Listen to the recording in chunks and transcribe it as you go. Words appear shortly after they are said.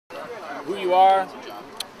who you are.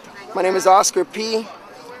 My name is Oscar P.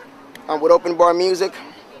 I'm with Open Bar Music.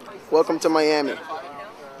 Welcome to Miami.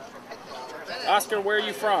 Oscar, where are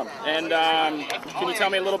you from? And can you tell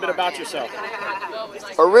me a little bit about yourself?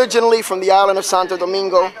 Originally from the island of Santo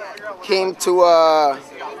Domingo. Came to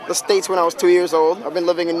the States when I was 2 years old. I've been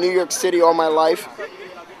living in New York City all my life.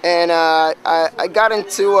 And I got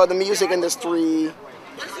into the music industry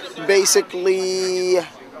basically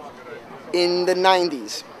in the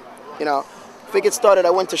 90s. You know, I think it started, I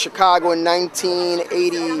went to Chicago in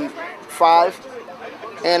 1985.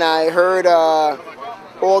 And I heard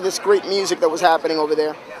all this great music that was happening over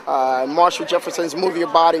there. Marshall Jefferson's Move Your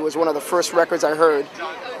Body was one of the first records I heard.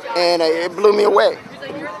 And it blew me away.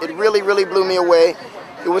 It really, really blew me away.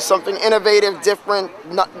 It was something innovative, different,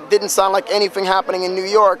 didn't sound like anything happening in New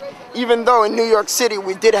York, even though in New York City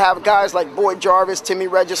we did have guys like Boy Jarvis, Timmy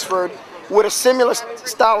Regisford, with a similar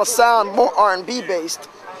style of sound, more R&B based,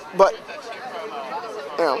 but,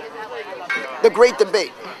 you know, the great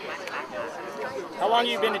debate. How long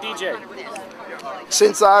have you been a DJ?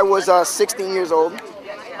 Since I was 16 years old.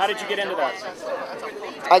 How did you get into that?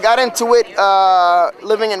 I got into it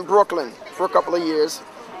living in Brooklyn for a couple of years.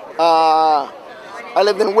 I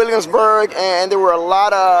lived in Williamsburg, and there were a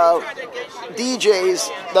lot of DJs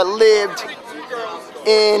that lived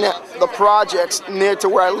in the projects near to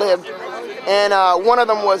where I lived. And one of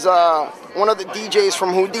them was one of the DJs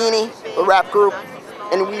from Houdini, the rap group.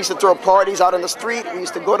 And we used to throw parties out on the street. We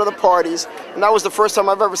used to go to the parties. And that was the first time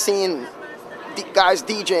I've ever seen guys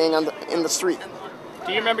DJing in the street.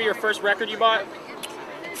 Do you remember your first record you bought?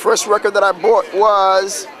 First record that I bought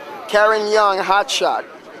was Karen Young, Hot Shot.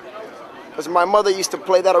 Because my mother used to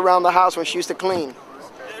play that around the house when she used to clean.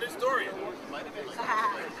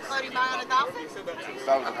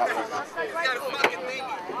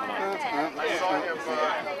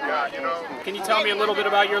 Can you tell me a little bit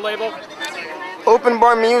about your label? Open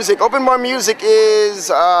Bar Music. Open Bar Music is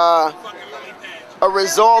a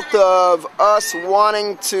result of us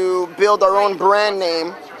wanting to build our own brand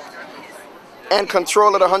name and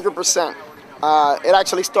control it 100%. It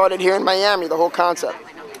actually started here in Miami, the whole concept,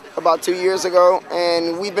 about 2 years ago,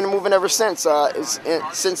 and we've been moving ever since.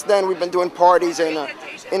 Since then, we've been doing parties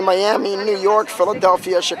in Miami, New York,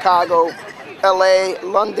 Philadelphia, Chicago, LA,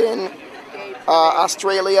 London,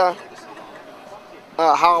 Australia,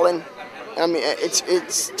 Holland. I mean,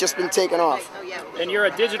 it's just been taken off. And you're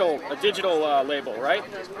a digital label, right?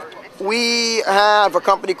 We have a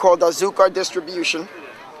company called Azucar Distribution.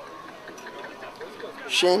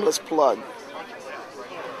 Shameless plug.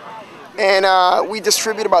 And we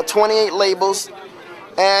distribute about 28 labels.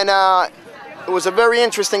 And it was a very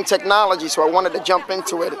interesting technology, so I wanted to jump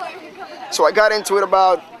into it. So I got into it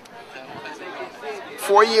about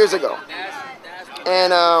 4 years ago.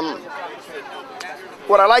 And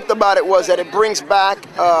what I liked about it was that it brings back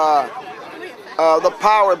the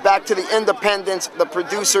power back to the independents, the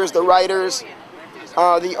producers, the writers,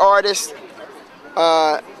 the artists,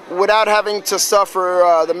 without having to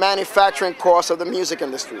suffer the manufacturing costs of the music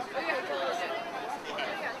industry.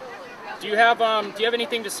 Do you have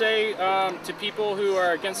anything to say to people who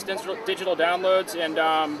are against digital downloads and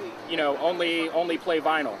you know, only play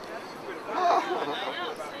vinyl?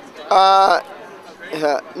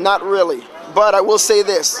 Not really, but I will say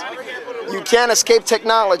this: you can't escape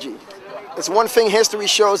technology. It's one thing history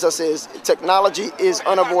shows us is technology is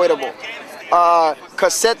unavoidable.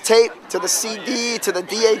 Cassette tape to the CD to the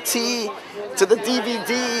DAT to the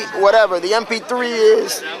DVD, whatever. The MP3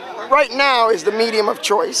 is right now is the medium of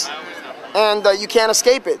choice. And you can't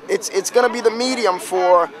escape it. It's going to be the medium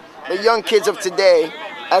for the young kids of today,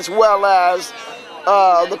 as well as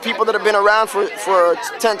the people that have been around for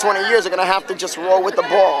 10, 20 years are going to have to just roll with the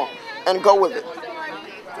ball and go with it.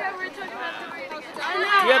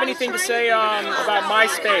 Do you have anything to say about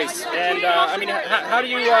MySpace? And I mean, how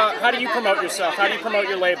do you promote yourself? How do you promote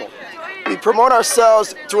your label? We promote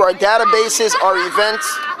ourselves through our databases, our events.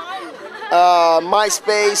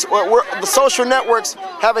 MySpace, the social networks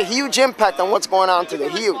have a huge impact on what's going on today,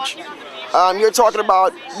 huge. You're talking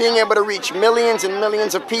about being able to reach millions and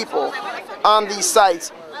millions of people on these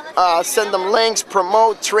sites, send them links,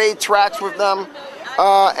 promote, trade tracks with them,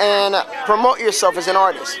 and promote yourself as an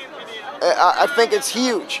artist. I think it's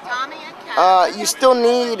huge. You still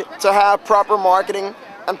need to have proper marketing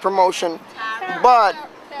and promotion, but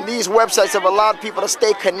these websites have allowed people to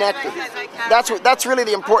stay connected. That's really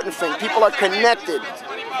the important thing. People are connected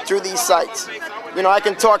through these sites. You know, I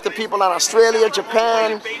can talk to people in Australia,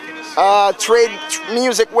 Japan, trade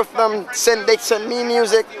music with them. They send me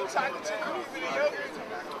music.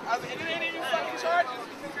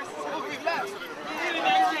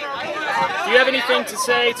 Do Do you have anything to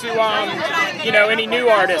say to, you know, any new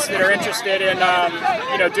artists that are interested in,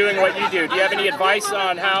 you know, doing what you do? Do you have any advice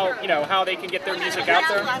on how, you know, how they can get their music out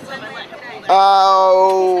there?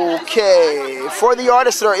 Okay, for the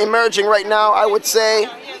artists that are emerging right now, I would say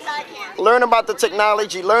learn about the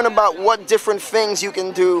technology, learn about what different things you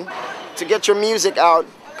can do to get your music out,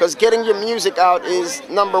 because getting your music out is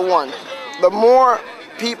number one. The more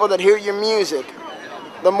people that hear your music,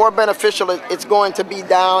 the more beneficial it's going to be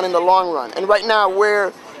down in the long run. And right now,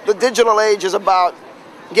 where the digital age is about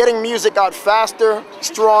getting music out faster,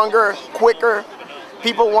 stronger, quicker,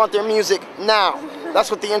 people want their music now.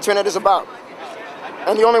 That's what the internet is about.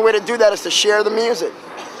 And the only way to do that is to share the music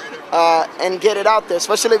and get it out there.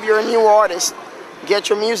 Especially if you're a new artist, get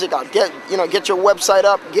your music out. Get your website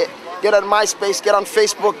up. Get on MySpace. Get on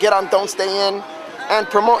Facebook. Get on Don't Stay In, and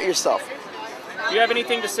promote yourself. Do you have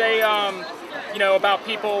anything to say, you know, about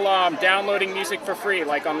people downloading music for free,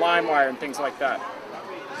 like on LimeWire and things like that?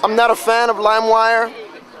 I'm not a fan of LimeWire,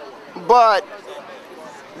 but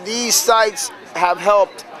these sites have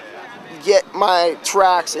helped get my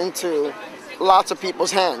tracks into lots of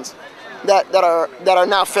people's hands that are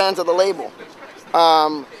now fans of the label.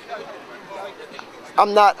 I'm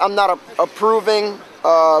not approving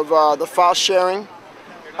of the file sharing,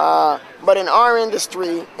 but in our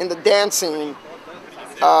industry, in the dance scene,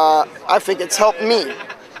 I think it's helped me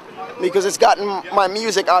because it's gotten my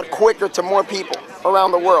music out quicker to more people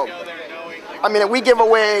around the world. I mean, we give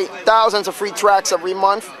away thousands of free tracks every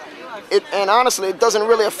month, and honestly, it doesn't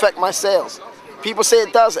really affect my sales. People say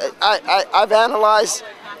it does. I've analyzed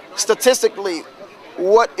statistically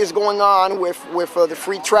what is going on with the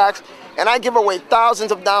free tracks, and I give away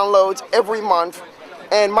thousands of downloads every month,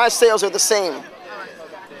 and my sales are the same.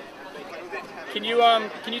 Can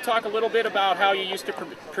you talk a little bit about how you used to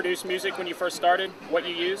produce music when you first started? What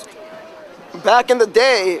you used? Back in the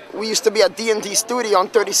day, we used to be at D&D Studio on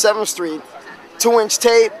 37th Street, 2-inch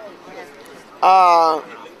tape.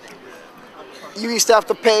 You used to have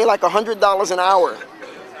to pay like $100 an hour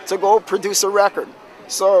to go produce a record.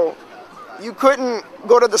 So you couldn't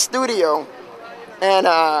go to the studio and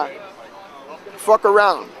fuck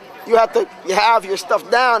around. You have to have your stuff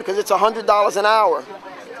down because it's $100 an hour.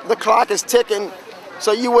 The clock is ticking,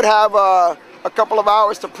 so you would have a couple of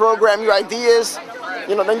hours to program your ideas.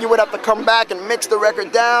 You know, then you would have to come back and mix the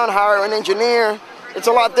record down, hire an engineer. It's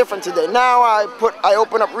a lot different today. Now I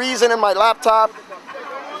open up Reason in my laptop,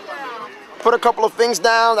 put a couple of things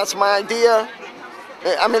down, that's my idea.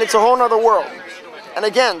 I mean, it's a whole nother world. And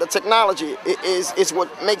again, the technology is what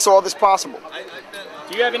makes all this possible.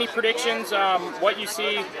 Do you have any predictions, what you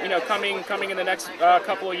see, you know, coming in the next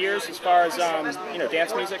couple of years as far as, you know,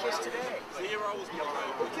 dance music?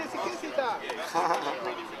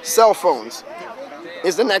 Cell phones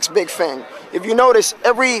is the next big thing. If you notice,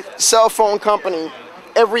 every cell phone company,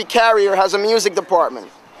 every carrier has a music department.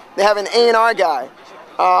 They have an A&R guy.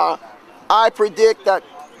 I predict that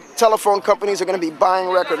telephone companies are going to be buying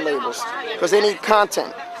record labels because they need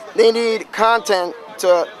content. They need content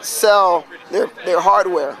to sell their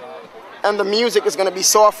hardware, and the music is going to be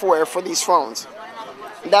software for these phones.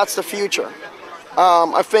 That's the future.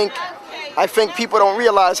 I think people don't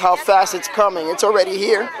realize how fast it's coming. It's already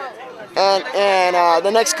here, and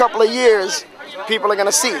the next couple of years, people are going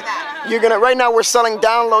to see. Right now we're selling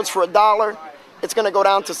downloads for $1. It's going to go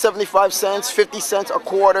down to 75 cents, 50 cents, a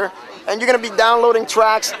quarter, and you're going to be downloading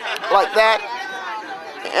tracks like that.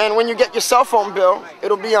 And when you get your cell phone bill,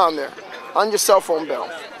 it'll be on there, on your cell phone bill.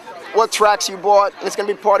 What tracks you bought, and it's going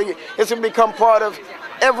to be part of you. It's going to become part of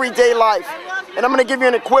everyday life. And I'm going to give you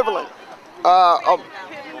an equivalent of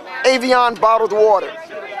Evian bottled water.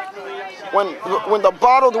 When the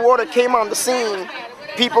bottled water came on the scene,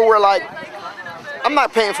 people were like, I'm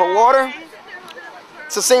not paying for water.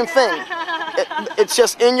 It's the same thing. It's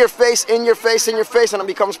just in your face, in your face, in your face, and it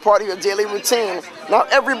becomes part of your daily routine. Now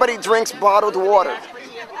everybody drinks bottled water,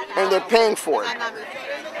 and they're paying for it.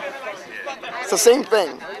 It's the same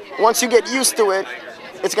thing. Once you get used to it,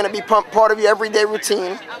 it's going to be part of your everyday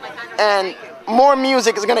routine, and more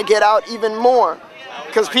music is going to get out even more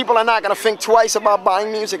because people are not going to think twice about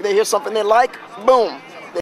buying music. They hear something they like, boom,